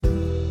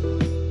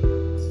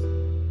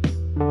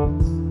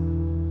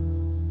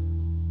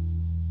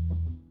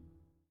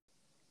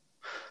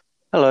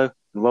Hello,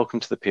 and welcome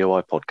to the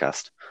POI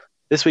podcast.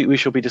 This week we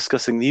shall be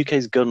discussing the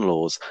UK's gun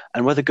laws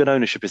and whether gun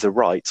ownership is a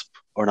right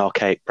or an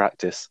archaic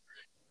practice.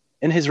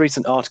 In his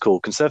recent article,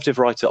 Conservative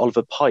writer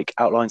Oliver Pike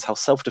outlines how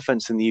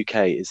self-defence in the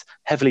UK is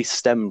heavily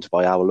stemmed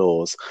by our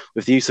laws,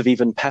 with the use of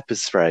even pepper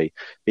spray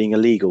being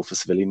illegal for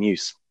civilian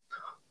use.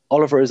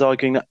 Oliver is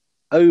arguing that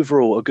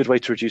overall a good way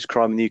to reduce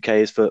crime in the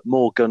UK is for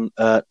more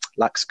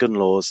lax gun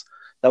laws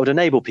that would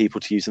enable people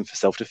to use them for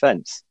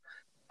self-defence.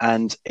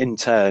 And in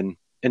turn,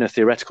 in a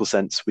theoretical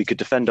sense, we could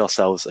defend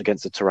ourselves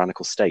against a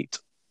tyrannical state.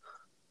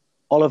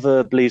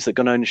 Oliver believes that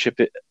gun ownership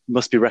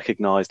must be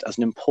recognised as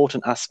an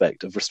important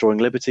aspect of restoring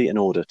liberty and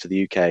order to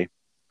the UK.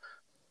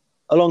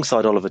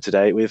 Alongside Oliver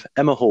today, we have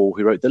Emma Hall,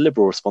 who wrote the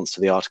Liberal response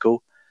to the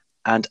article,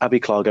 and Abi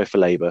Clargo for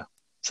Labour.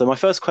 So my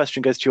first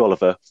question goes to you,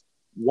 Oliver.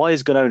 Why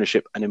is gun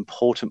ownership an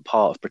important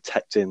part of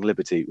protecting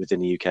liberty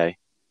within the UK?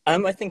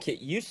 I think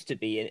it used to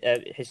be,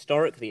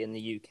 historically in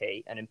the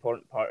UK, an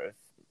important part of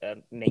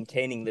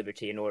maintaining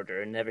liberty and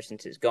order, and ever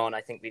since it's gone,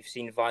 I think we've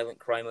seen violent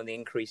crime on the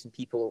increase and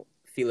people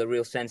feel a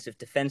real sense of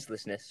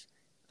defenselessness.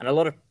 And a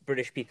lot of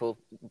British people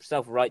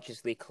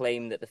self-righteously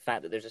claim that the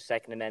fact that there's a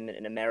Second Amendment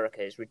in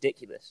America is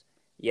ridiculous.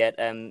 Yet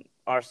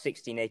our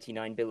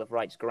 1689 Bill of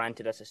Rights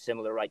granted us a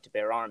similar right to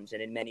bear arms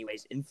and in many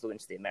ways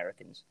influenced the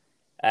Americans.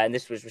 And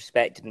this was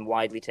respected and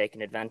widely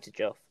taken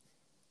advantage of.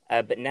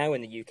 But now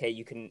in the UK,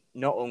 you can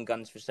not own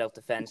guns for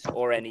self-defense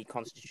or any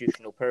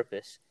constitutional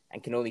purpose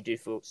and can only do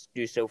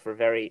so for a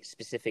very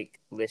specific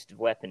list of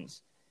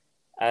weapons.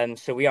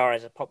 So we are,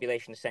 as a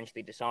population,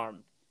 essentially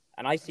disarmed.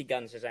 And I see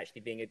guns as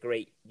actually being of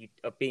great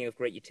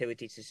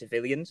utility to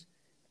civilians.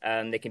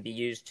 They can be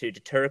used to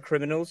deter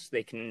criminals.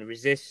 They can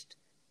resist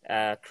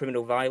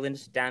criminal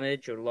violence,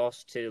 damage, or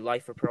loss to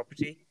life or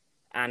property.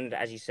 And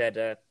as you said,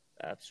 a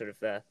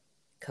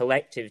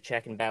collective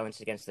check and balance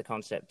against the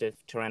concept of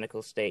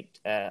tyrannical state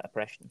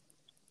oppression.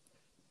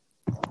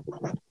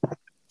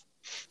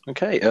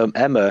 Okay,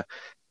 Emma,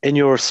 in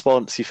your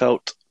response, you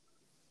felt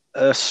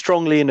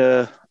strongly in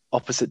a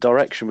opposite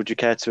direction. Would you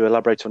care to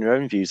elaborate on your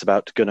own views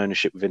about gun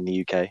ownership within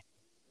the UK?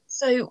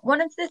 So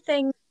one of the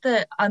things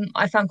that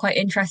I found quite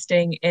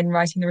interesting in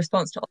writing the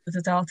response to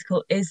Oliver's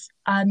article is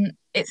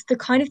it's the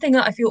kind of thing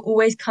that I feel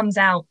always comes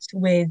out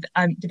with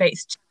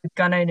debates with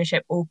gun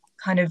ownership or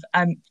kind of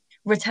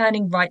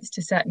returning rights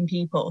to certain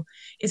people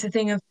is a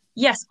thing of,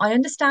 yes, I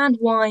understand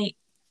why it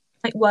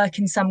might work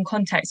in some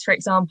contexts. For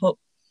example,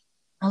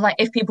 like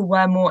if people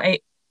were more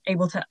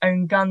able to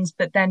own guns,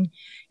 but then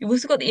you've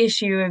also got the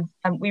issue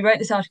of, we wrote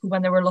this article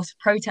when there were a lot of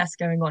protests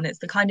going on. It's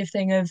the kind of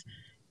thing of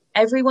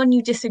everyone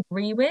you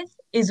disagree with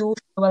is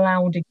also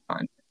allowed a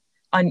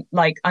gun,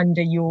 like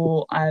under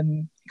your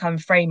kind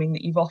of framing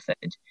that you've offered.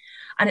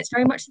 And it's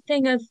very much the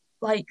thing of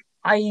like,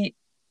 I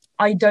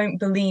don't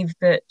believe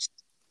that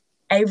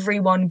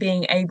everyone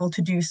being able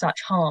to do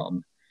such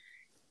harm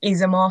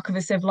is a mark of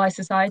a civilized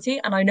society.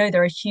 And I know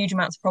there are huge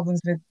amounts of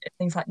problems with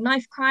things like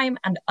knife crime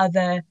and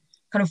other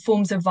kind of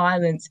forms of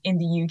violence in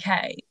the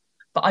UK,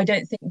 but I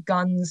don't think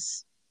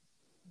guns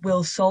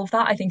will solve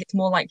that. I think it's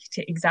more likely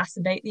to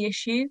exacerbate the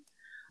issue.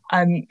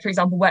 For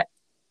example,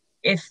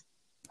 if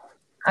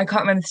I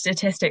can't remember the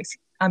statistics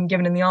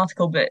given in the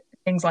article, but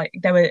things like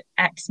there were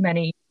X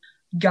many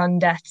gun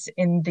deaths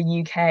in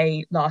the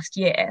UK last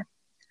year.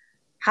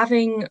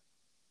 Having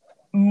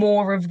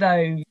more of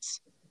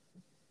those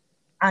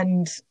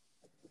and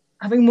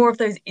having more of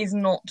those is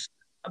not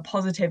a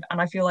positive,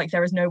 and I feel like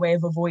there is no way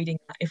of avoiding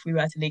that if we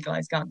were to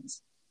legalize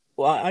guns.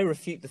 Well, I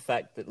refute the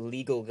fact that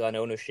legal gun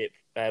ownership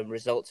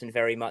results in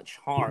very much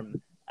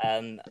harm.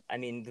 I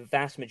mean, the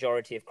vast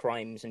majority of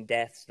crimes and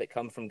deaths that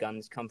come from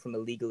guns come from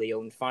illegally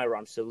owned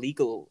firearms. So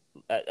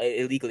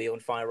illegally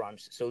owned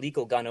firearms. So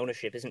legal gun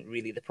ownership isn't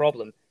really the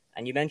problem.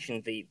 And you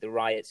mentioned the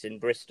riots in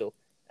Bristol.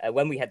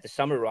 When we had the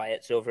summer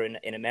riots over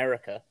in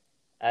America,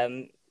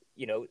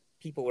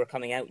 people were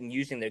coming out and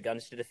using their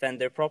guns to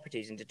defend their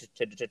properties and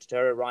to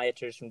deter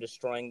rioters from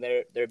destroying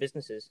their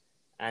businesses.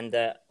 And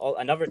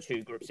another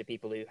two groups of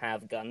people who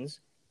have guns,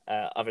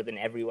 other than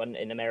everyone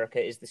in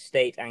America, is the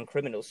state and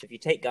criminals. So if you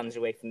take guns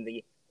away from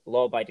the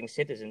law-abiding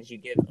citizens, you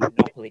give a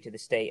monopoly to the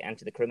state and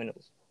to the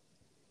criminals.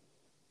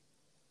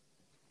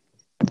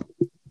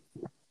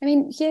 I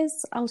mean,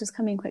 I'll just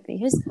come in quickly.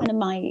 Here's kind of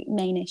my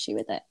main issue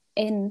with it.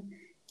 In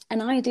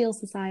an ideal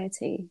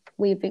society,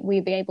 we'd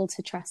be able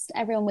to trust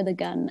everyone with a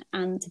gun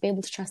and to be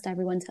able to trust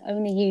everyone to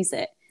only use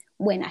it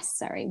where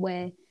necessary,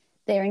 where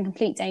they're in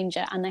complete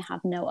danger and they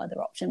have no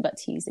other option but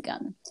to use a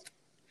gun.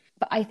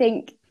 But I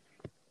think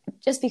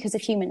just because of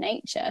human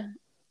nature,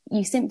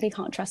 you simply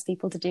can't trust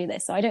people to do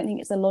this. So I don't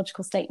think it's a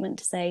logical statement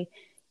to say,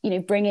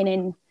 bringing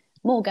in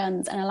more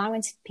guns and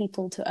allowing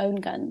people to own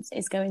guns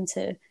is going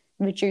to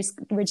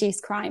reduce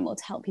crime or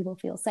to help people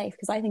feel safe,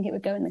 because I think it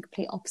would go in the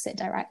complete opposite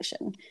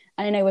direction.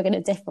 And I know we're going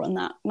to differ on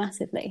that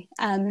massively.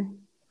 And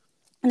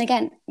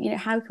again,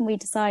 how can we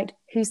decide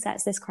who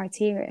sets this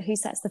criteria, who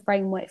sets the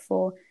framework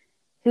for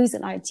who's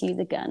allowed to use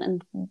a gun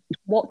and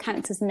what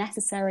counts as a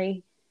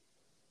necessary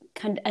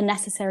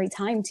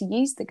time to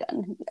use the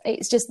gun?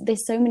 It's just,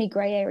 there's so many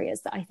grey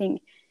areas that I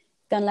think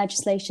gun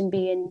legislation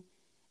being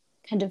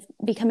kind of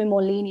becoming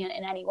more lenient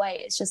in any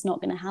way, it's just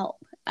not going to help.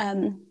 I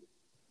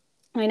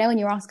know in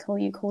your article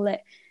you call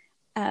it,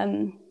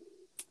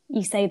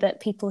 you say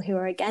that people who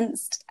are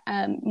against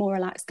more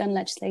relaxed gun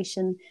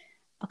legislation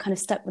are kind of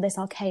stuck with this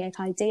archaic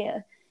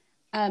idea.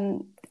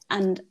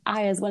 And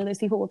I, as one of those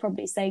people, would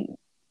probably say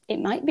it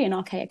might be an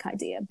archaic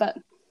idea. But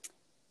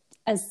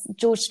as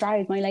George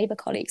Stroud, my Labour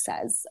colleague,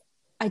 says,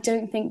 I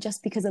don't think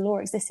just because a law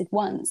existed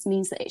once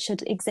means that it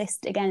should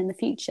exist again in the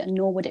future,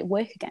 nor would it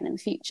work again in the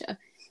future.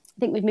 I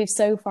think we've moved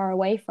so far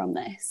away from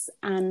this.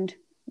 And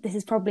this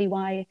is probably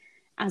why,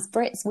 as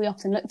Brits, we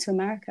often look to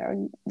America.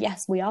 And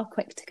yes, we are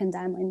quick to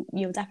condemn, and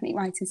you're definitely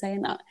right in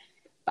saying that.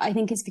 But I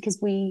think it's because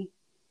we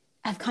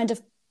have kind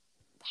of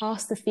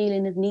past the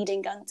feeling of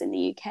needing guns in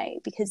the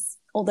UK, because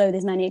although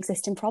there's many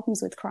existing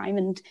problems with crime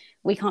and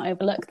we can't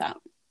overlook that,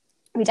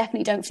 we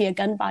definitely don't fear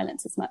gun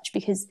violence as much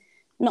because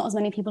not as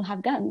many people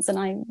have guns. And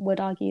I would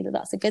argue that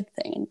that's a good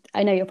thing. And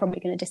I know you're probably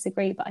going to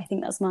disagree, but I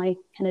think that's my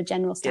kind of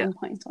general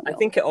standpoint on it. I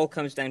think it all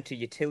comes down to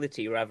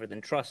utility rather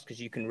than trust, because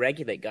you can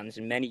regulate guns,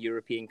 and many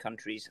European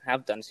countries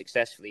have done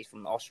successfully,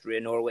 from Austria,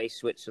 Norway,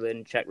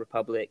 Switzerland, Czech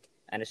Republic,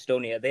 and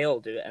Estonia. They all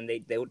do it, and they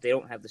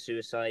don't have the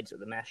suicides or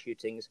the mass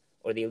shootings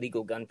or the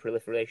illegal gun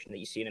proliferation that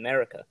you see in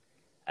America.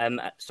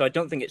 So I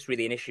don't think it's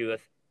really an issue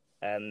of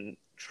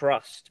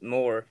trust,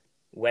 more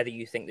whether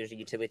you think there's a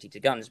utility to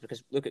guns,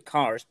 because look at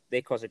cars.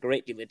 They cause a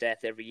great deal of death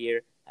every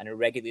year and are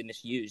regularly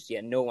misused,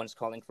 yet no one's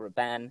calling for a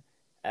ban,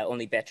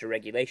 only better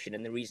regulation.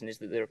 And the reason is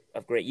that they're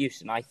of great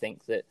use, and I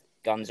think that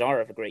guns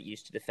are of a great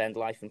use to defend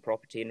life and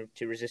property and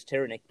to resist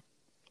tyranny.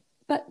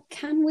 But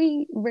can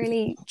we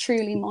really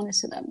truly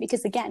monitor them?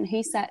 Because again,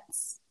 who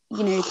sets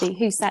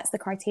the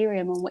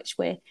criterion on which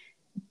we're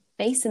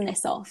basing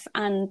this off?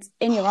 And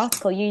in your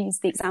article, you use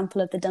the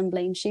example of the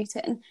Dunblane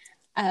shooting,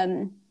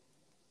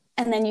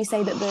 and then you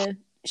say that the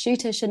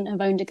shooter shouldn't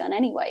have owned a gun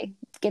anyway,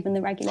 given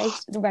the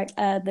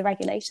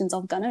regulations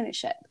of gun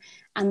ownership,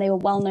 and they were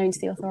well known to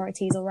the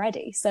authorities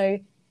already. So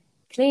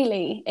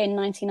clearly, in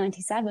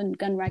 1997,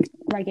 gun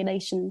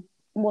regulation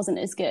wasn't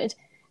as good.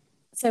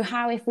 So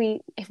how, if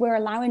we're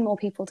allowing more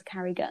people to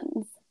carry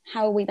guns,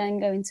 how are we then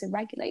going to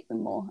regulate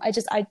them more?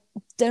 I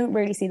don't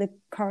really see the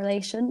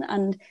correlation,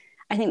 and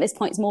I think this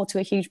points more to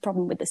a huge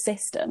problem with the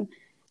system.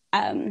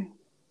 And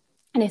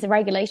if the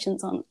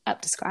regulations aren't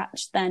up to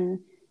scratch,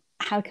 then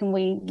how can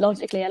we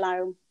logically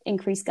allow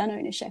increased gun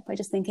ownership? I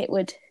just think it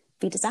would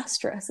be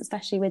disastrous,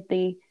 especially with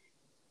the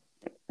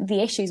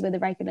issues with the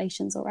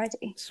regulations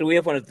already. So we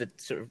have one of the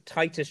sort of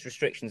tightest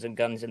restrictions on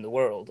guns in the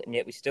world, and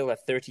yet we still have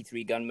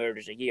 33 gun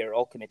murders a year,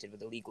 all committed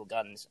with illegal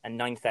guns, and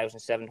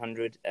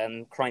 9,700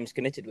 crimes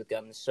committed with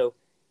guns. So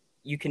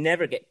you can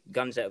never get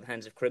guns out of the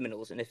hands of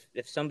criminals, and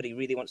if somebody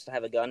really wants to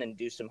have a gun and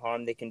do some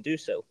harm, they can do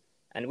so.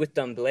 And with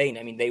Dunblane,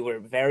 I mean, they were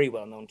very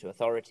well known to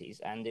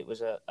authorities, and it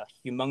was a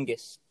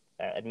humongous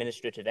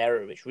administrative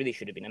error, which really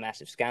should have been a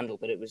massive scandal,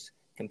 but it was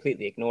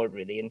completely ignored,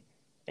 really, and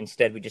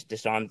instead we just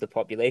disarmed the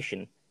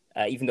population,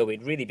 even though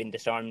we'd really been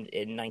disarmed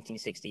in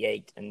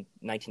 1968 and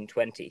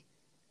 1920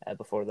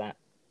 before that.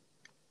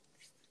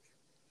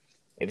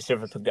 It was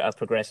sort of a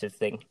progressive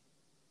thing.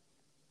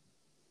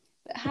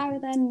 But how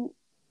then,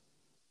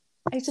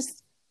 I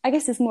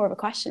guess it's more of a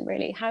question,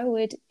 really. How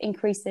would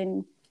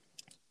increasing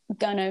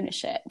gun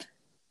ownership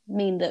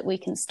mean that we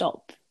can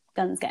stop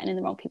guns getting in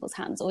the wrong people's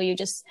hands? Or you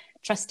just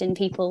trusting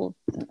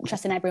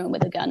everyone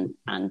with a gun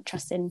and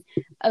trusting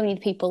only the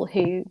people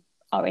who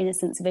are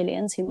innocent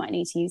civilians who might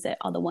need to use it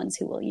are the ones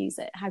who will use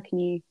it? How can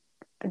you...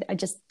 I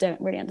just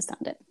don't really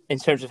understand it. In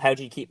terms of how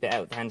do you keep it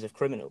out of the hands of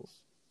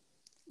criminals?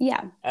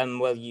 Yeah.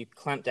 Well, you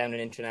clamp down on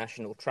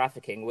international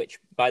trafficking, which,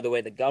 by the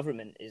way, the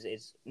government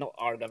is not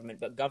our government,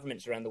 but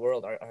governments around the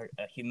world are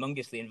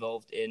humongously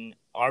involved in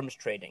arms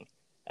trading.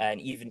 And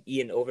even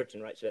Ian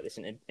Overton writes about this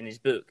in his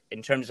book.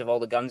 In terms of all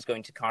the guns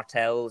going to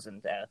cartels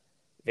and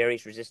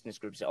various resistance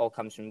groups, it all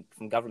comes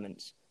from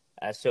governments.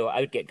 So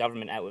I would get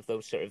government out of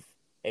those sort of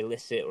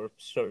illicit or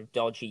sort of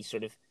dodgy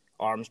sort of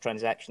arms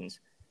transactions.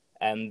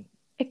 But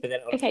then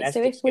on a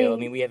domestic scale, I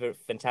mean, we have a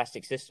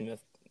fantastic system of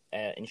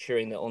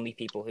ensuring that only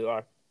people who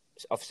are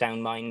of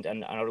sound mind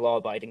and are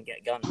law-abiding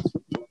get guns.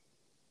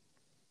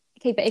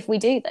 Okay, but if we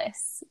do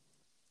this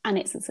and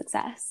it's a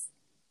success,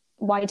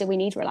 why do we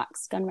need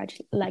relaxed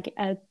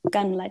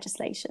gun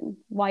legislation?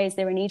 Why is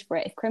there a need for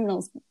it? If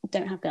criminals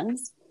don't have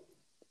guns,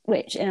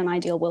 which in an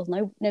ideal world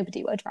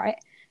nobody would, right?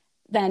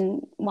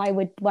 Then why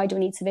do we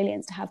need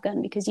civilians to have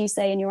guns? Because you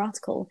say in your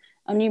article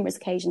on numerous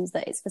occasions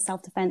that it's for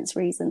self-defense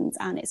reasons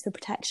and it's for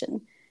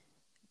protection.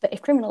 But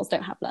if criminals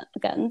don't have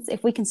guns,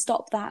 if we can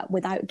stop that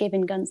without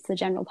giving guns to the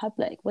general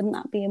public, wouldn't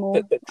that be a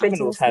more... But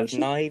criminals have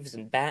knives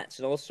and bats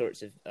and all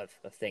sorts of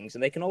things,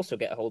 and they can also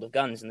get a hold of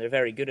guns, and they're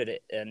very good at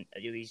it. And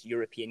these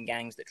European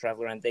gangs that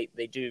travel around,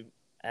 they do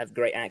have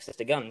great access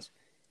to guns,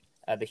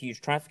 the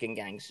huge trafficking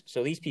gangs.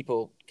 So these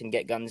people can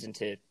get guns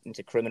into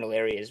criminal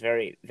areas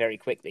very, very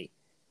quickly.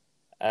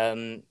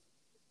 So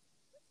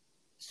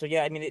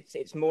yeah, I mean,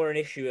 it's more an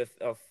issue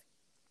of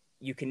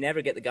you can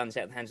never get the guns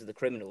out of the hands of the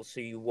criminals, so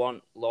you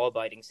want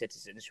law-abiding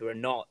citizens who are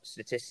not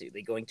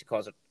statistically going to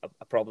cause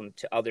a problem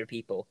to other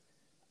people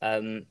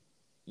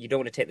you don't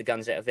want to take the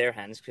guns out of their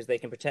hands because they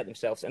can protect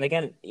themselves. And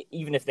again,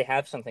 even if they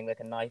have something like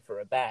a knife or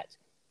a bat,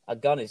 a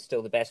gun is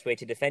still the best way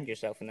to defend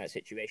yourself in that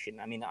situation.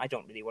 I mean, I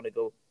don't really want to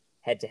go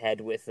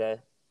head-to-head with, or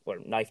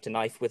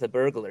knife-to-knife with a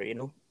burglar, you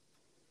know?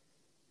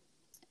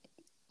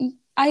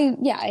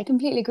 I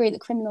completely agree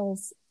that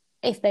criminals,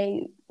 if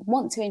they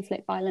want to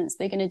inflict violence,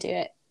 they're going to do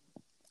it,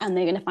 and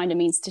they're going to find the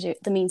means to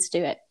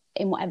do it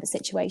in whatever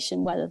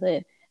situation, whether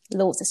the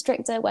laws are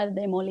stricter, whether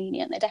they're more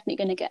lenient. They're definitely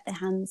going to get their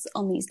hands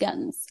on these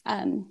guns.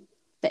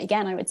 But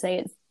again, I would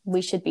say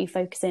we should be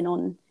focusing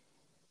on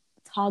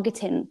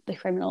targeting the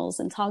criminals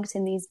and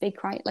targeting these big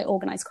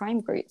organized crime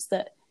groups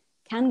that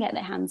can get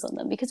their hands on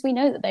them, because we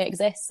know that they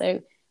exist.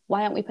 So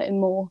why aren't we putting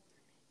more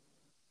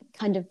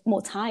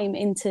time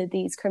into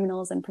these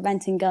criminals and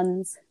preventing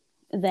guns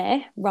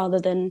there, rather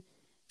than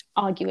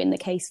arguing the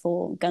case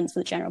for guns for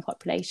the general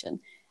population?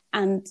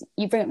 And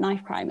you bring up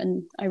knife crime,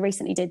 and I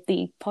recently did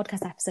the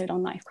podcast episode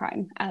on knife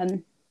crime,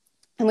 and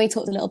we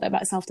talked a little bit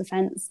about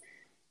self-defense,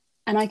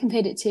 and I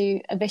compared it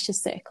to a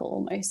vicious circle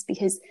almost,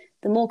 because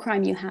the more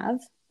crime you have,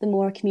 the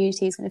more a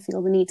community is going to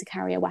feel the need to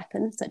carry a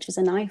weapon, such as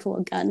a knife or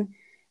a gun,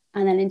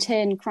 and then in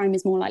turn crime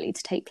is more likely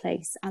to take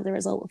place as a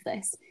result of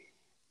this.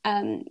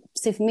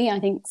 So for me,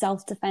 I think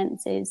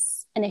self-defense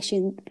is an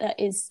issue that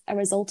is a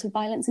result of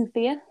violence and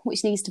fear,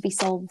 which needs to be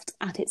solved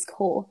at its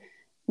core,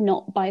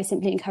 not by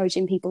simply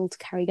encouraging people to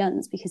carry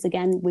guns, because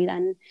again, we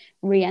then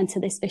re-enter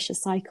this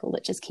vicious cycle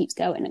that just keeps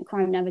going and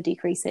crime never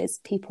decreases.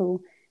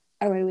 People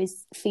are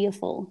always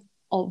fearful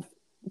of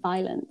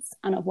violence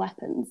and of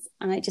weapons.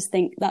 And I just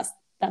think that's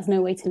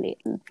no way to live,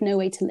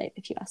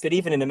 if you ask me. But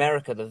even in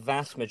America, the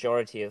vast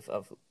majority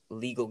of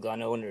legal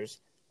gun owners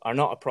are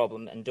not a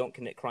problem and don't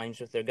commit crimes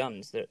with their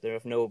guns. They're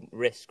of no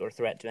risk or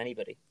threat to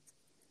anybody,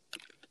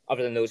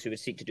 other than those who would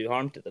seek to do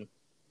harm to them.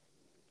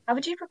 How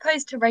would you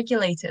propose to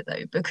regulate it,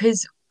 though?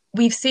 Because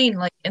we've seen,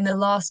 like, in the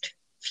last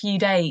few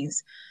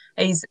days,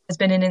 there's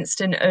been an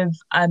incident of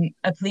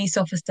a police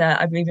officer,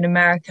 I believe in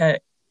America,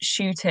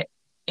 shooting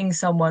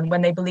someone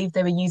when they believed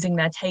they were using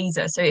their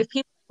taser. So if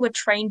people who are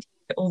trained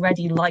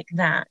already like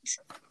that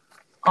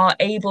are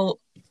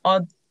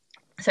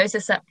so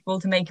susceptible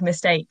to make a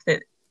mistake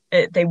that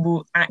they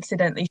will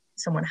accidentally shoot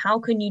someone, how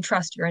can you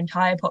trust your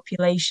entire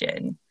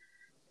population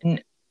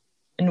and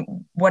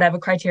whatever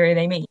criteria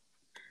they meet?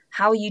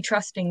 How are you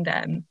trusting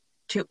them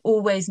to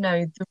always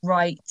know the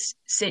right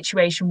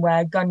situation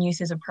where gun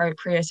use is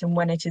appropriate and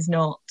when it is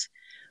not,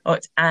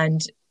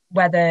 and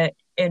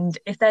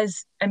if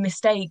there's a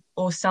mistake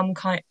or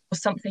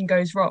something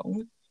goes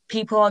wrong,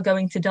 people are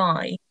going to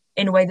die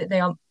in a way that they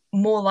are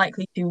more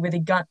likely to with a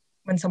gun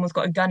when someone's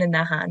got a gun in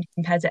their hand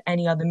compared to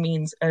any other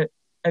means of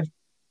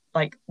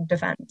like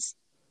defense.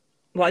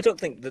 Well, I don't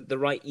think that the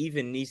right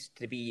even needs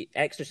to be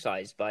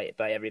exercised by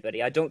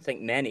everybody. I don't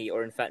think many,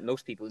 or in fact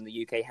most people in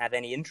the UK, have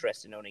any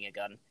interest in owning a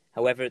gun.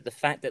 However, the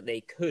fact that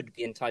they could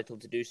be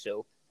entitled to do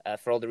so,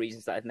 for all the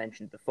reasons that I've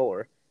mentioned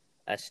before,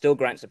 still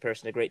grants a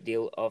person a great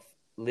deal of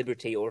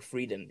liberty or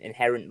freedom,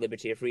 inherent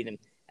liberty or freedom.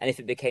 And if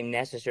it became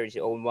necessary to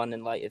own one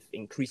in light of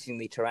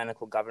increasingly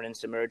tyrannical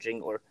governance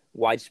emerging or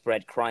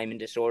widespread crime and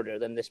disorder,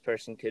 then this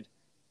person could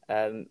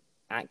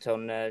act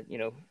on,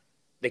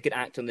 they could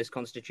act on this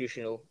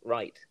constitutional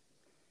right.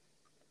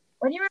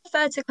 When you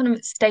refer to kind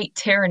of state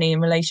tyranny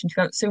in relation to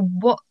guns,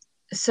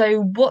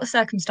 so what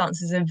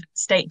circumstances of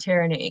state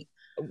tyranny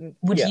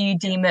would you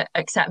deem it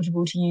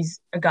acceptable to use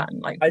a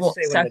gun? Like, I'd what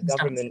say when circumstances? the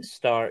government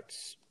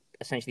starts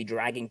essentially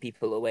dragging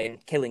people away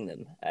and killing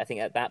them, I think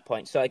at that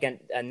point. So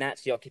again, a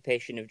Nazi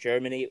occupation of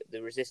Germany,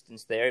 the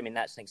resistance there, I mean,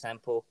 that's an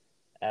example.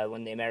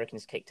 When the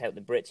Americans kicked out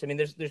the Brits, I mean,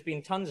 there's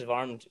been tons of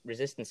armed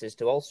resistances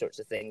to all sorts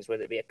of things,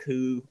 whether it be a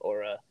coup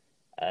or a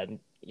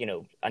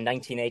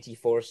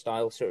 1984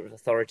 style sort of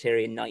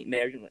authoritarian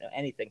nightmare,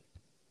 anything.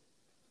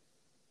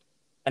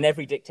 And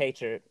every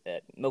dictator,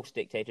 most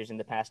dictators in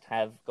the past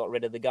have got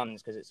rid of the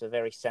guns because it's a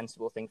very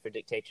sensible thing for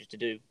dictators to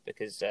do,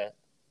 because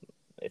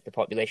if the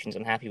population's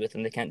unhappy with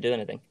them, they can't do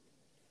anything.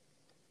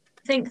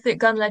 I think that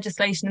gun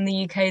legislation in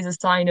the UK is a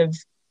sign of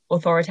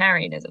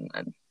authoritarianism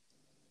then.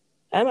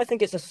 I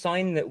think it's a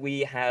sign that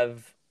we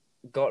have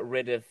got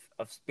rid of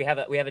we have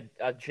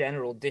a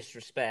general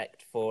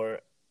disrespect for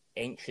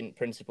ancient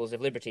principles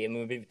of liberty. I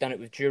mean, we've done it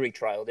with jury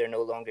trial. They're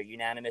no longer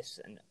unanimous,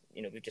 and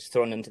we've just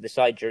thrown them to the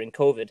side during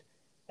COVID.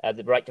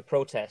 The right to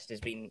protest has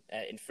been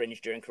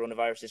infringed during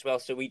coronavirus as well.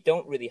 So we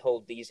don't really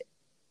hold these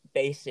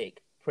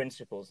basic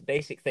principles,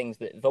 basic things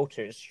that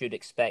voters should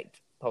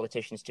expect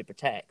politicians to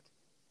protect.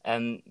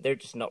 They're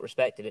just not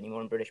respected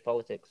anymore in British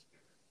politics.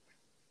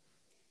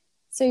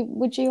 So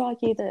would you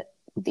argue that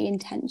the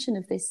intention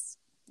of this,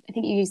 I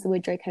think you used the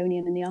word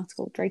draconian in the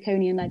article,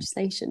 draconian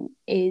legislation,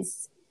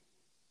 is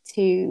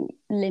to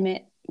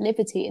limit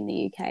liberty in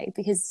the UK?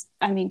 Because,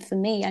 I mean, for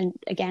me, and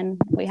again,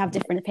 we have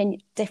different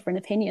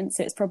opinions,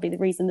 so it's probably the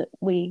reason that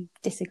we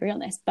disagree on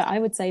this, but I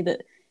would say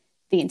that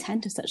the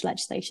intent of such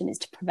legislation is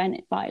to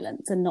prevent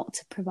violence and not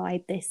to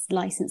provide this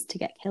license to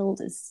get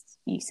killed, as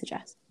you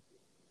suggest.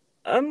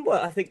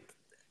 Well, I think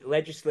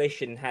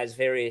legislation has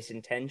various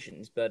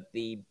intentions, but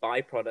the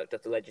byproduct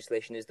of the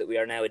legislation is that we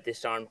are now a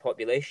disarmed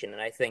population,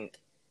 and I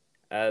think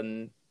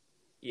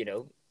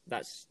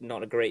that's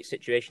not a great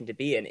situation to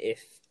be in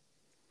if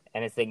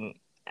anything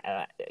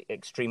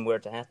extreme were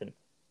to happen.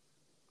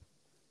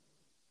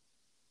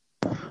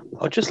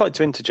 I'd just like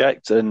to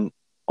interject, and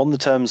on the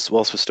terms,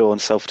 whilst we're still on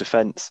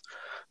self-defense,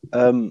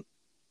 an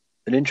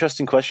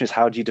interesting question is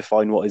how do you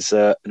define what is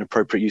an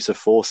appropriate use of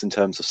force in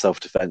terms of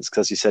self-defense?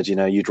 Because as you said,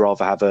 you'd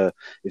rather have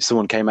if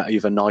someone came at you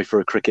with a knife or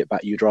a cricket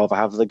bat, you'd rather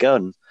have the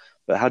gun.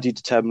 But how do you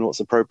determine what's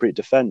appropriate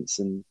defense?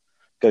 And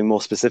going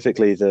more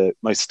specifically, the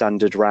most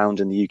standard round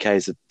in the UK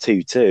is a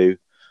 2.2.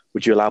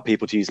 Would you allow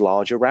people to use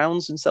larger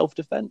rounds in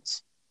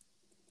self-defense?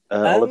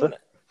 Oliver?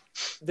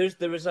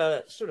 There was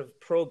a sort of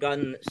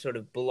pro-gun sort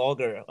of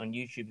blogger on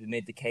YouTube who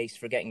made the case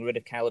for getting rid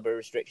of caliber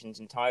restrictions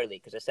entirely,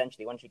 because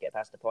essentially once you get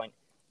past the point,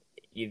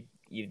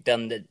 you've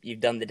done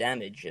the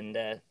damage, and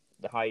the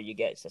higher you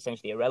get, it's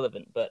essentially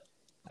irrelevant. But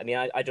I mean,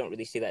 I don't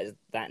really see that as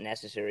that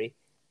necessary.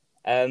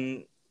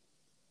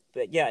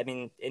 But yeah, I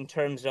mean, in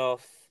terms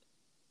of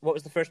what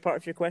was the first part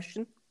of your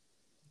question?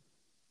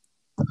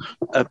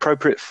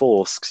 Appropriate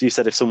force, because you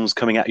said if someone's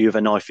coming at you with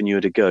a knife and you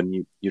had a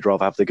gun, you'd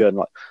rather have the gun.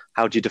 Like,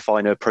 how do you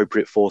define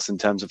appropriate force in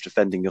terms of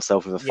defending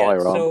yourself with a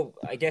firearm? So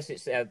I guess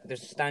it's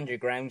there's stand your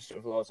ground sort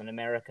of laws in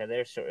America.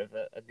 They're sort of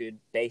a good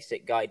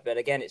basic guide, but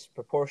again, it's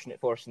proportionate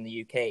force in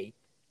the UK.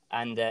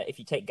 And if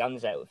you take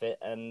guns out of it,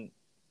 and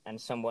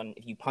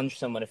if you punch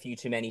someone a few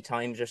too many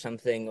times or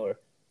something,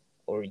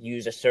 or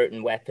use a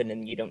certain weapon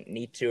and you don't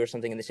need to or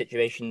something in the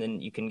situation, then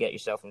you can get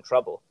yourself in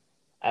trouble.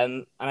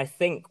 And I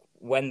think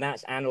when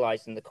that's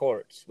analysed in the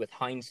courts with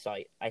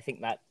hindsight, I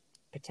think that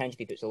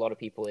potentially puts a lot of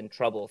people in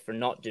trouble for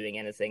not doing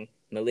anything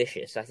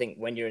malicious. I think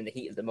when you're in the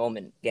heat of the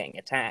moment getting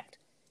attacked,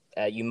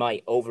 you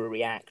might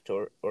overreact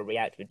or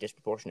react with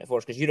disproportionate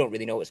force because you don't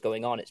really know what's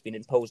going on. It's been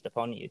imposed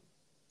upon you.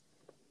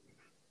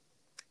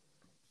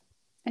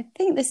 I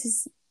think this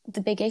is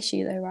the big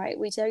issue, though, right?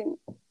 We don't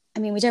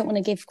want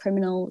to give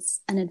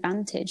criminals an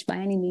advantage by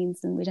any means,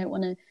 and we don't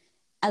want to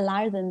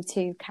allow them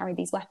to carry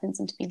these weapons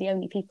and to be the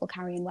only people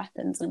carrying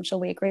weapons. And I'm sure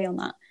we agree on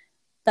that.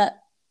 But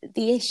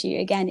the issue,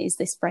 again, is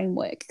this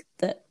framework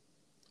that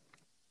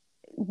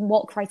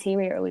what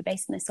criteria are we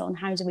basing this on?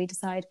 How do we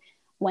decide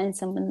when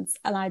someone's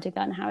allowed a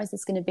gun? How is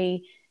this going to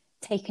be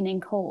taken in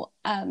court?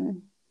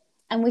 And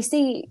we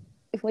see,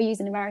 if we're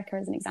using America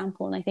as an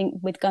example, and I think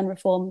with gun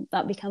reform,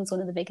 that becomes one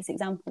of the biggest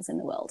examples in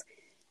the world.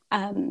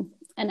 And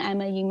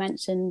Emma, you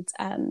mentioned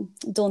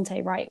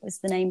Daunte Wright was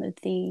the name of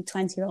the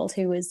 20-year-old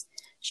who was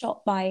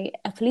shot by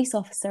a police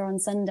officer on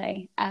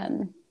Sunday.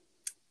 As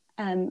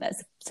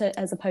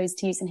opposed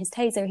to using his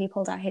taser, he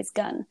pulled out his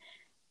gun.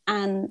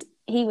 And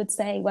he would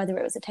say whether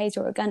it was a taser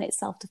or a gun, it's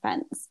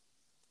self-defense.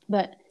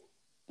 But,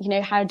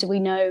 how do we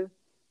know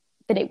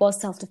that it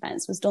was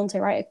self-defense? Was Daunte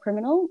Wright a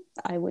criminal?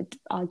 I would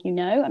argue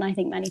no, and I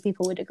think many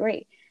people would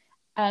agree.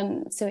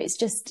 So it's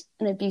just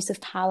an abuse of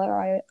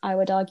power, I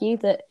would argue,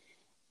 that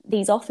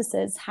these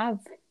officers have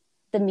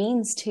the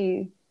means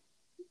to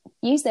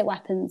use their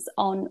weapons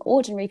on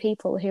ordinary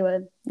people who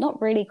are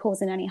not really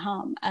causing any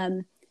harm.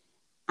 And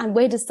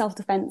where do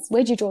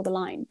you draw the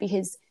line?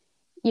 Because,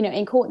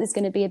 in court, there's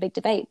going to be a big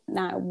debate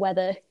now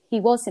whether he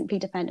was simply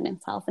defending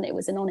himself and it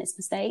was an honest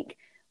mistake,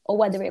 or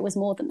whether it was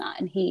more than that.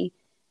 And he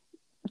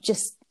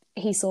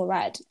saw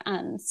red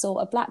and saw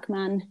a black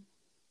man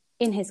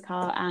in his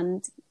car,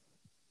 and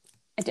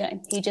I don't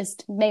know, he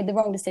just made the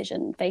wrong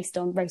decision based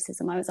on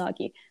racism, I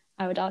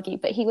would argue,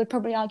 but he would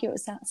probably argue it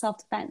was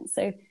self-defense.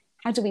 So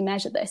how do we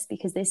measure this?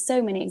 Because there's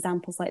so many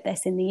examples like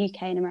this in the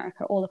UK and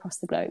America, all across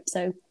the globe.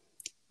 So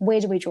where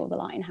do we draw the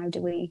line? How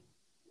do we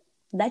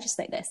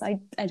legislate this? I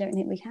don't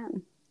think we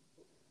can.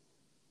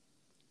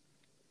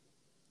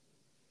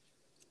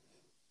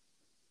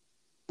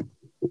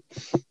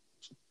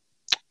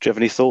 Do you have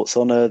any thoughts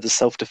on the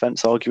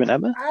self-defense argument,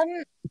 Emma?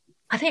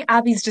 I think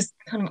Abby's just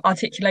kind of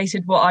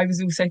articulated what I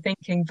was also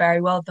thinking very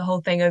well. The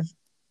whole thing of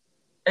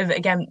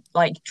again,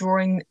 like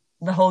drawing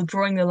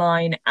the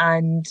line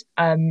and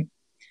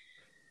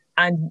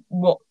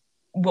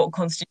what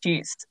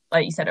constitutes,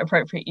 like you said,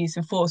 appropriate use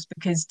of force.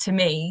 Because to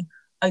me,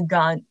 a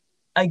gun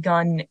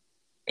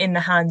in the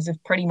hands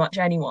of pretty much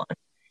anyone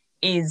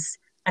is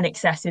an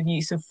excessive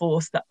use of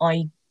force that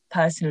I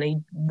personally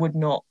would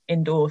not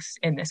endorse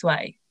in this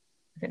way.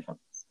 I think that's...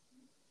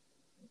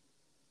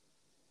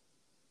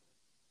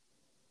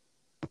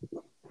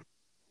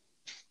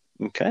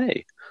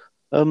 Okay.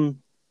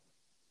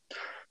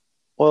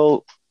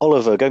 Well,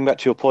 Oliver, going back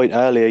to your point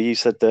earlier, you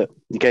said that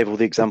you gave all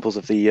the examples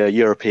of the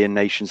European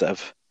nations that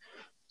have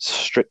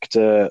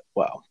stricter,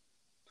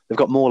 they've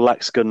got more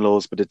lax gun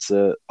laws, but it's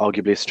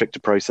arguably a stricter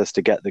process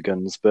to get the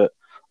guns. But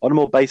on a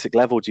more basic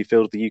level, do you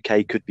feel the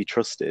UK could be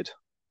trusted?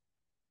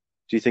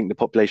 Do you think the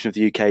population of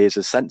the UK is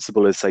as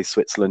sensible as, say,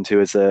 Switzerland, who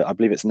is, I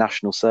believe it's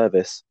national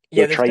service?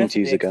 Yeah, there's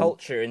definitely a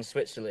culture in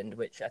Switzerland,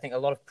 which I think a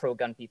lot of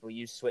pro-gun people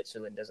use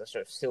Switzerland as a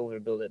sort of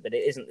silver bullet, but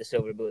it isn't the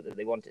silver bullet that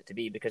they want it to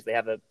be, because they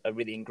have a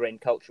really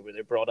ingrained culture where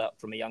they're brought up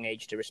from a young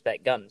age to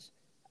respect guns,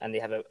 and they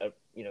have a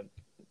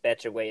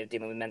better way of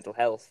dealing with mental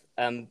health.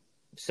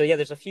 So yeah,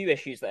 there's a few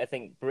issues that I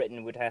think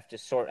Britain would have to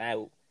sort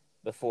out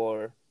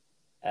before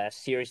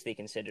seriously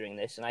considering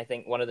this, and I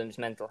think one of them is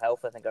mental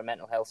health. I think our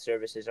mental health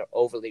services are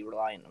overly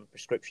reliant on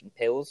prescription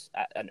pills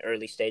at an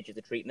early stage of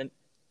the treatment,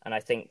 and I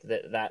think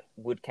that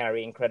would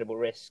carry incredible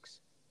risks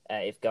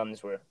if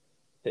guns were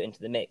put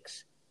into the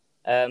mix.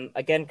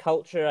 Again,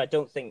 culture, I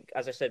don't think,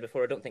 as I said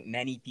before, I don't think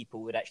many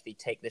people would actually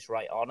take this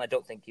right on. I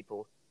don't think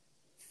people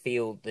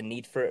feel the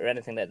need for it or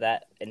anything like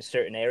that in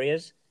certain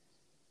areas.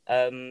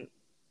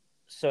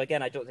 So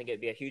again, I don't think it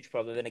would be a huge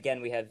problem. And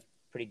again, we have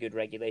pretty good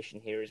regulation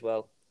here as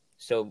well.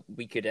 So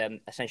we could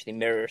essentially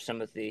mirror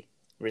some of the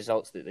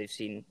results that they've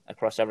seen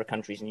across other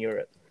countries in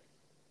Europe.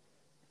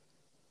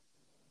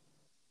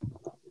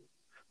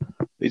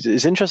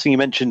 It's interesting you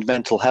mentioned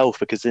mental health,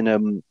 because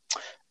in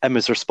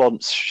Emma's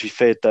response, she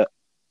feared that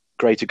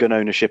greater gun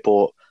ownership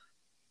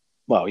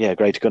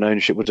greater gun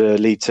ownership would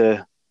lead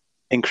to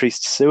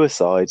increased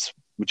suicides.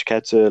 Would you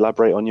care to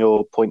elaborate on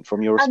your point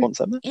from your response,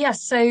 Emma?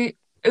 Yes, so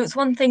it was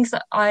one of the things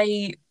that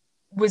I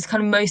was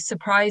kind of most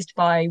surprised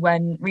by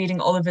when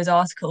reading Oliver's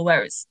article,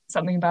 where it's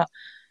something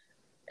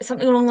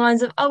along the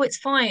lines of, oh, it's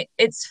fine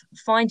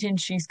to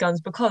introduce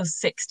guns because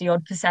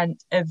 60%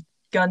 of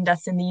gun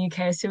deaths in the UK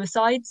are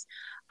suicides.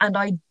 And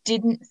I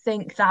didn't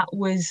think that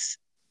was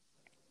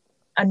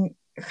kind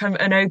of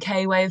an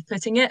okay way of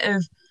putting it,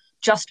 of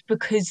just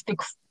because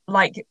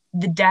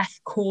the death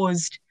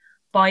caused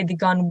by the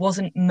gun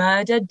wasn't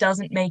murder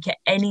doesn't make it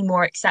any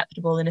more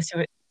acceptable in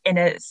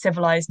a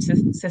civilized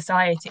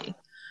society.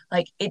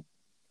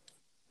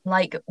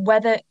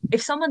 Whether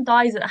if someone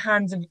dies at the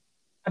hands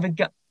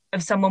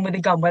of someone with a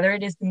gun, whether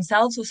it is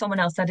themselves or someone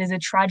else, that is a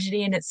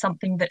tragedy, and it's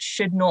something that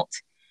should not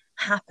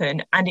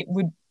happen. And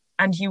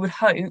you would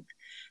hope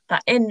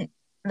that in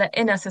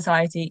a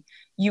society,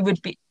 you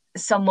would be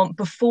someone,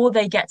 before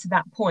they get to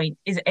that point,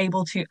 is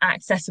able to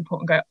access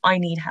support and go, I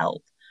need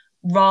help,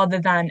 rather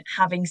than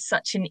having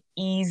such an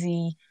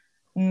easy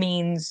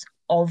means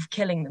of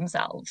killing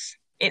themselves.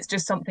 It's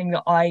just something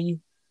that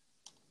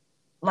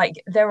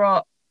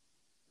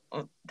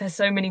there's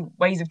so many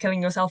ways of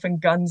killing yourself,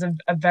 and guns are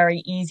a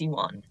very easy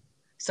one.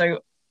 So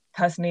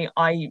personally,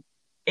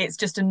 it's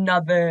just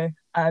another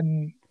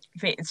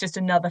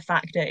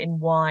factor in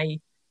why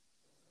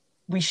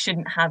we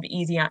shouldn't have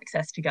easy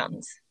access to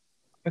guns,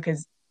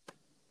 because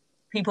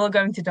people are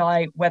going to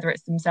die, whether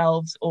it's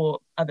themselves or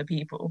other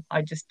people.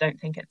 I just don't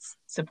think it's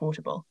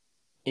supportable.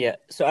 Yeah,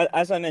 so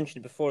as I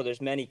mentioned before, there's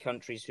many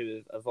countries who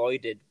have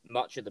avoided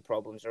much of the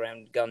problems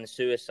around gun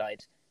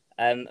suicide.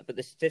 But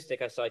the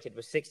statistic I cited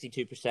was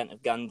 62%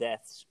 of gun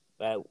deaths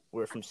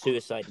were from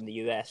suicide in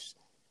the US.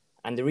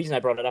 And the reason I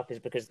brought it up is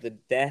because the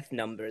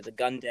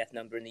gun death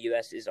number in the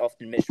US is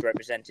often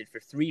misrepresented for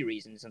three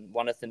reasons. And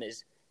one of them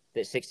is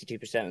that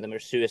 62% of them are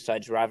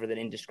suicides rather than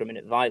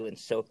indiscriminate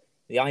violence. So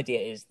the idea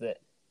is that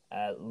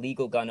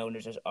legal gun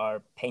owners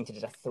are painted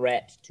as a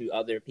threat to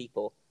other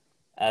people,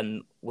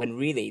 when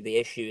really the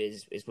issue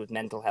is with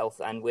mental health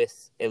and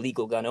with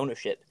illegal gun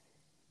ownership.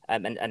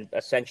 And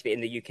essentially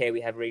in the UK,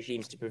 we have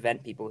regimes to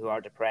prevent people who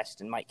are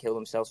depressed and might kill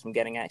themselves from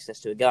getting access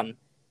to a gun.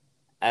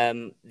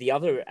 The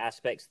other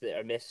aspects that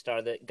are missed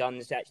are that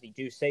guns actually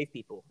do save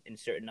people in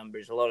certain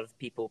numbers. A lot of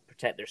people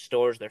protect their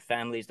stores, their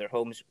families, their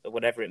homes,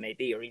 whatever it may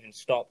be, or even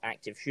stop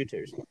active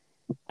shooters.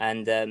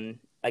 And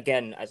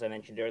again, as I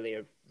mentioned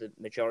earlier, the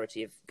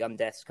majority of gun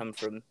deaths come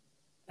from,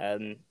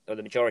 or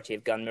the majority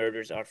of gun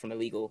murders are from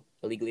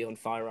illegally owned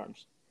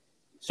firearms.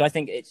 So I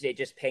think it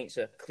just paints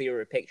a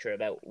clearer picture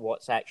about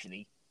what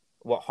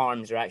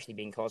harms are actually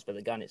being caused by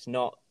the gun. It's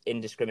not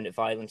indiscriminate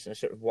violence in a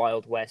sort of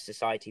Wild West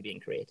society being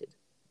created.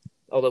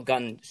 Although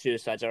gun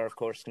suicides are, of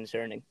course,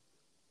 concerning.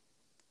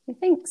 I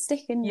think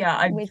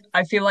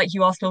I feel like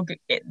you are still,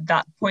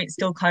 that point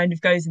still kind of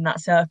goes in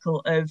that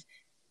circle of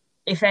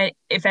if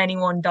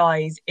anyone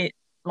dies,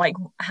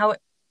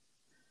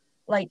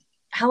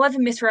 however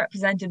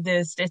misrepresented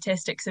the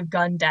statistics of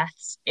gun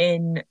deaths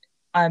in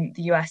the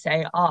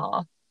USA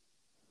are,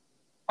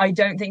 I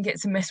don't think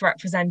it's a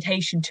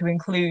misrepresentation to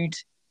include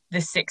the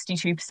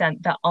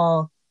 62% that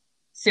are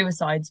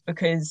suicides,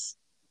 because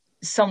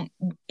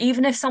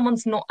even if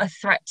someone's not a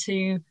threat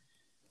to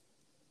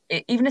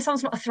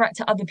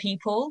other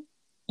people,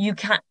 you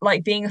can't,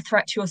 being a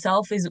threat to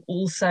yourself is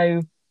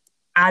also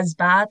as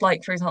bad.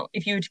 Like, for example,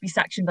 if you were to be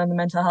sectioned under the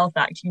Mental Health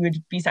Act, you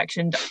would be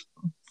sectioned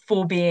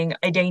for being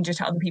a danger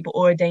to other people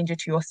or a danger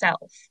to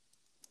yourself.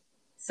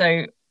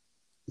 So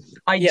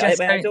I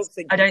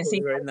don't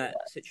see who are in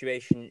that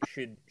situation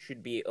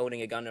should be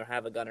owning a gun or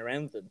have a gun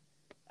around them.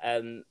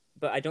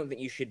 But I don't think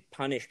you should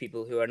punish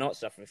people who are not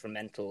suffering from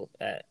mental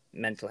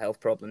health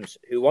problems,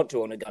 who want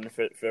to own a gun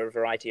for a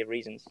variety of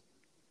reasons.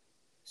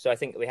 So I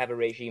think we have a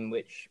regime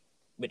which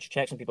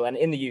checks on people. And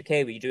in the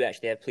UK, we do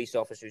actually have police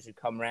officers who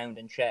come around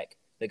and check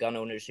the gun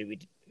owners who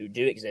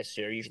do exist,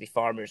 who are usually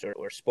farmers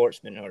or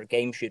sportsmen or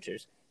game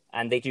shooters.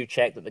 And they do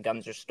check that the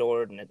guns are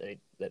stored and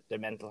that their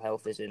mental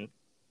health is in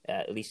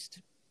at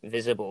least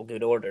visible,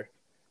 good order.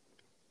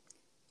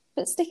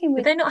 But sticking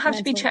with, would they not have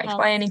to be checked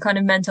by any kind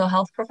of mental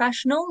health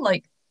professional?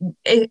 Like,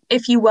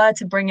 if you were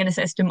to bring in a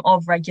system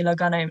of regular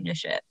gun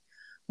ownership,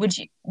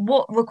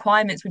 what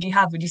requirements would you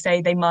have? Would you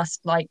say they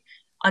must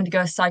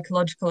undergo a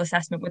psychological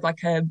assessment with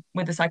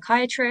a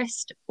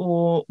psychiatrist,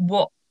 or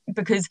what?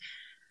 Because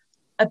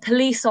a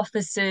police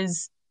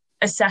officer's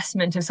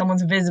assessment of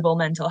someone's visible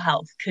mental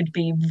health could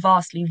be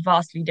vastly,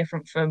 vastly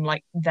different from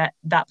like that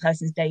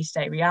person's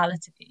day-to-day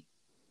reality.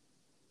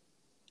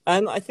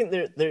 I think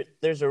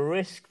there's a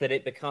risk that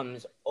it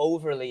becomes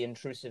overly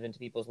intrusive into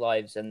people's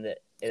lives, and that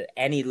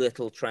any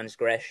little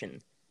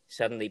transgression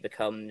suddenly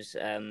becomes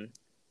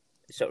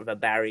sort of a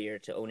barrier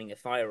to owning a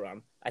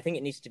firearm. I think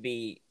it needs to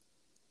be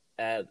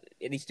at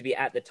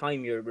the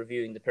time you're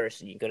reviewing the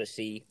person, you've got to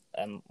see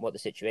what the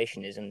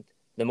situation is, and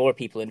the more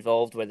people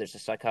involved, whether it's a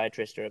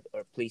psychiatrist or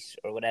police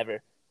or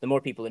whatever, the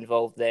more people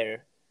involved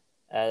there,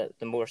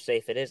 the more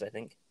safe it is, I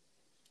think.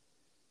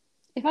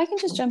 If I can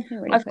just jump in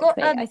really I've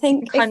quickly, got I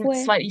think kind of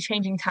slightly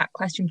changing tack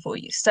question for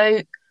you.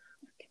 So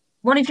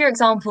one of your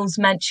examples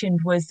mentioned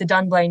was the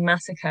Dunblane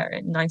massacre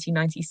in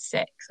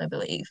 1996, I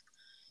believe.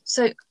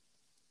 So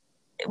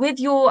with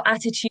your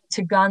attitude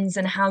to guns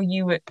and how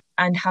you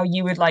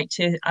would like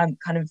to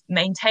kind of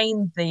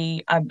maintain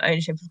the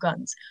ownership of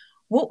guns,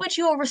 what would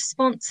your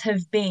response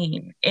have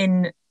been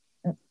in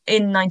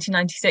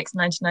 1996,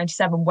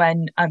 1997,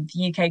 when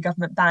the UK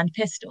government banned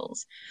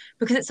pistols?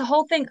 Because it's a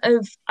whole thing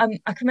of, I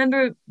can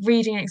remember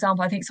reading an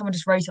example, I think someone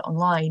just wrote it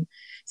online,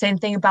 saying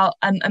thing about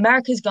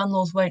America's gun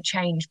laws won't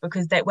change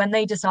because when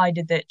they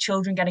decided that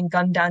children getting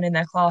gunned down in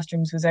their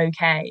classrooms was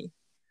okay,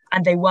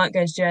 and they weren't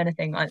going to do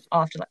anything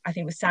after, like, I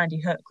think it was Sandy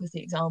Hook was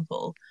the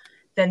example,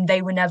 then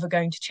they were never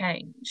going to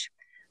change.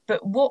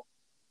 But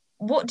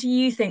what do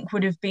you think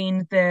would have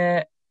been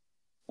the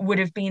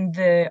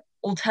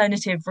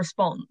alternative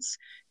response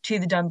to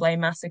the Dunblane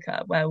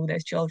massacre where all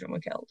those children were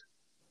killed?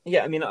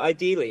 Yeah, I mean,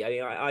 ideally,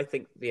 I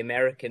think the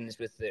Americans,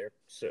 with their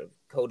sort of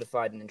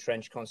codified and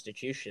entrenched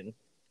constitution,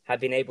 have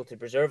been able to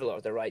preserve a lot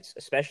of their rights,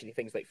 especially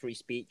things like free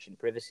speech and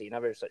privacy and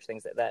other such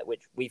things like that,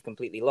 which we've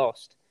completely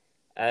lost.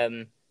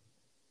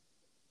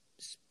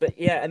 But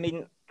yeah, I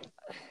mean,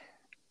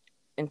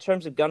 in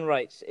terms of gun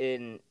rights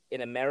in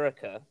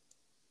America,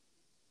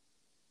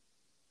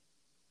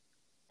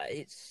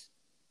 I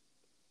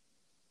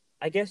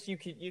guess you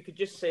could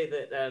just say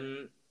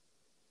that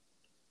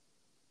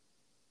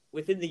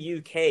within the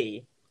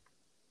UK,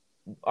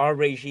 our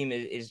regime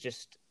is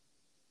just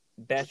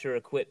better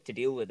equipped to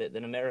deal with it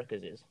than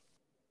America's is.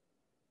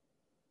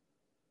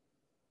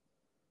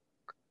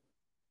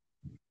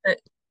 But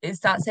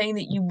is that saying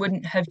that you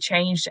wouldn't have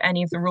changed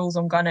any of the rules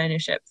on gun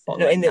ownership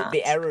following that?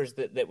 The errors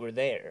that were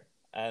there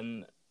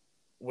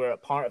were a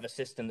part of a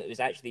system that was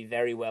actually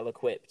very well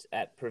equipped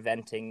at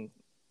preventing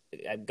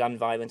gun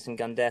violence and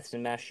gun deaths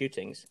and mass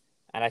shootings.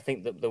 And I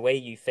think that the way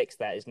you fix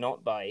that is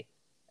not by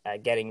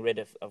getting rid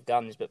of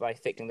guns, but by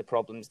fixing the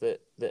problems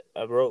that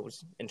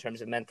arose in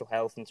terms of mental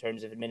health, in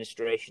terms of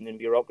administration and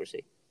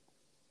bureaucracy.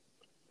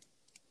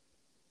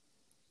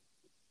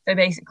 So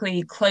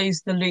basically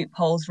close the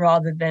loopholes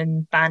rather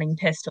than banning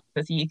pistols,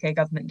 as the UK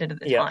government did at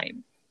the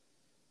time.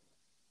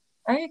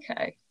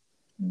 Okay.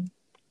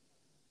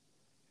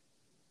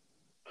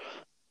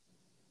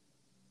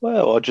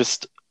 Well, I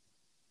just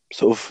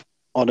sort of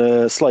on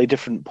a slightly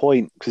different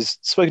point, because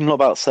spoken a lot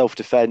about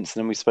self-defense,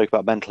 and then we spoke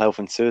about mental health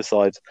and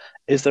suicide.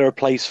 Is there a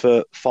place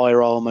for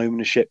firearm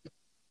ownership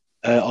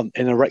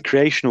in a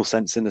recreational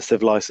sense in a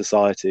civilized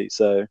society?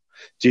 So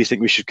do you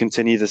think we should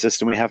continue the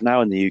system we have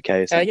now in the UK,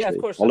 essentially? Yeah, of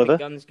course. Oliver? I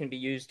think guns can be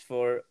used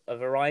for a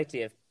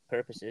variety of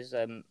purposes.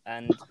 And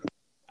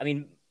I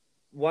mean,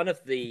 one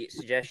of the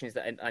suggestions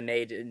that I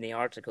made in the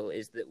article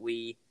is that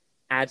we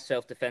add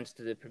self-defense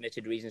to the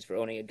permitted reasons for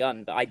owning a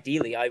gun. But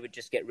ideally, I would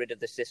just get rid of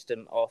the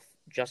system of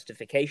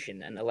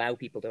justification and allow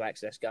people to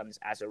access guns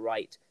as a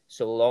right,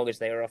 so long as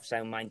they are of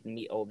sound mind and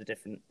meet all the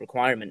different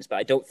requirements. But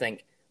I don't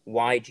think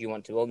why do you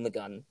want to own the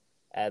gun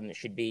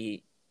should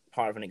be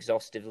part of an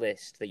exhaustive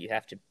list that you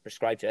have to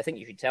prescribe to. I think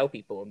you should tell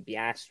people and be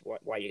asked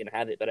why you're going to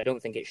have it, but I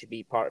don't think it should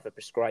be part of a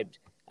prescribed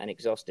and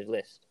exhaustive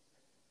list.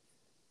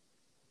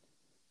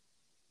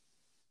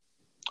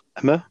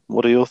 Emma,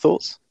 what are your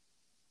thoughts?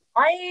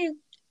 I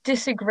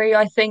disagree.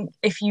 I think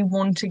if you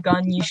want a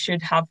gun, you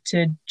should have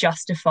to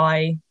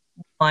justify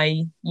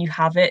why you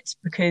have it,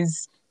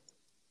 because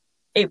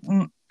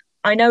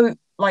I know,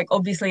 like,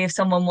 obviously if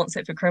someone wants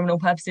it for criminal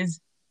purposes,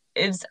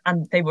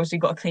 and they've obviously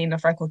got a clean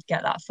enough record to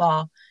get that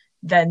far,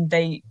 then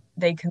they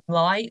can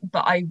lie.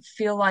 But I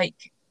feel like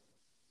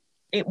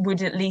it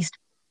would at least be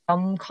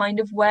some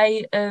kind of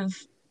way of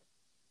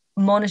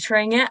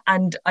monitoring it.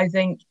 And I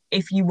think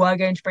if you were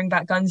going to bring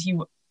back guns,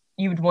 you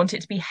would want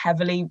it to be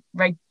heavily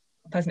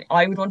personally,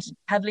 I would want it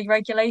heavily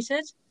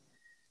regulated.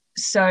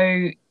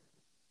 So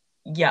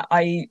yeah,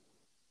 I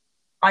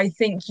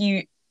think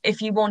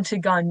if you want a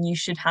gun, you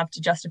should have to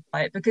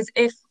justify it, because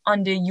if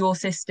under your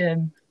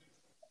system,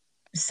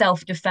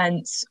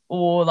 self-defense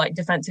or like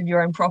defense of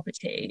your own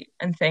property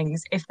and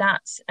things, if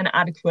that's an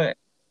adequate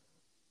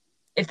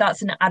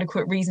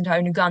reason to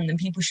own a gun, then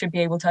people should be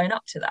able to own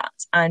up to that.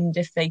 And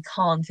if they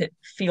can't, it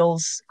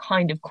feels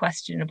kind of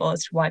questionable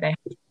as to why they have.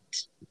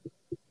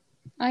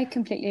 I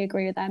completely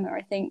agree with Emma.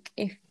 I think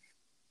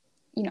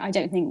I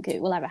don't think it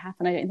will ever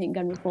happen. I don't think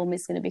gun reform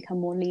is going to become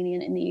more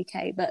lenient in the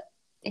UK, but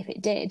if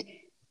it did.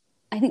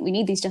 I think we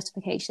need these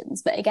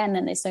justifications. But again,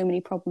 then there's so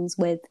many problems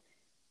with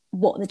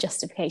what the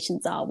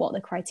justifications are, what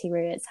the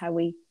criteria is, how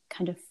we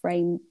kind of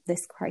frame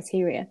this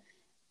criteria.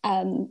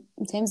 In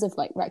terms of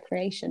like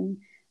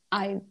recreation,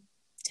 I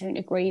don't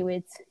agree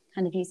with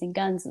kind of using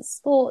guns as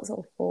sports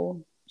or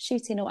for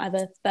shooting or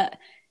whatever, but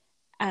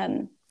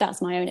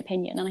that's my own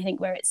opinion. And I think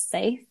where it's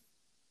safe,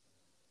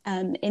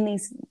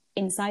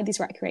 inside these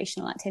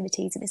recreational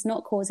activities, if it's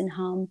not causing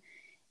harm,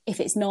 if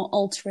it's not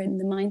altering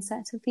the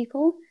mindset of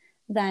people,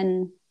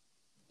 then,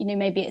 you know,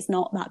 maybe it's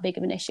not that big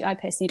of an issue. I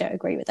personally don't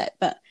agree with it,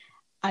 but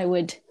I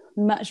would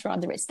much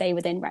rather it stay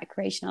within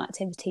recreational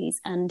activities,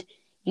 and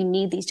you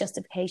need these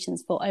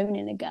justifications for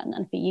owning a gun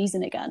and for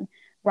using a gun,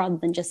 rather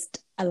than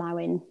just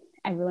allowing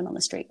everyone on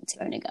the street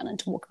to own a gun and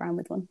to walk around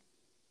with one.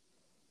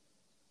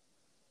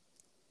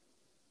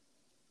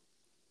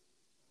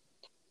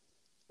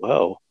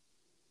 Well,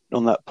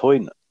 on that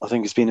point, I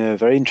think it's been a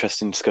very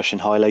interesting discussion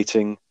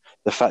highlighting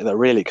the fact that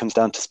really it comes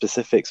down to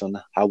specifics on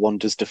how one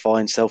does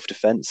define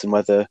self-defense and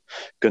whether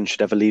guns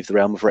should ever leave the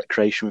realm of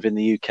recreation within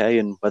the UK,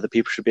 and whether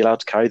people should be allowed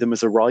to carry them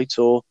as a right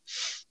or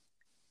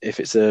if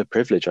it's a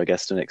privilege, I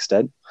guess, to an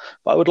extent.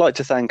 But I would like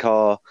to thank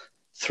our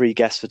three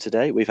guests for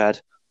today. We've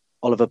had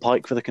Oliver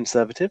Pike for the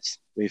Conservatives,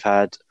 we've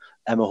had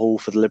Emma Hall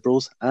for the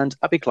Liberals, and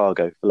Abi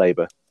Clargo for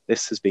Labour.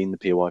 This has been the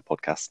POI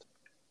podcast.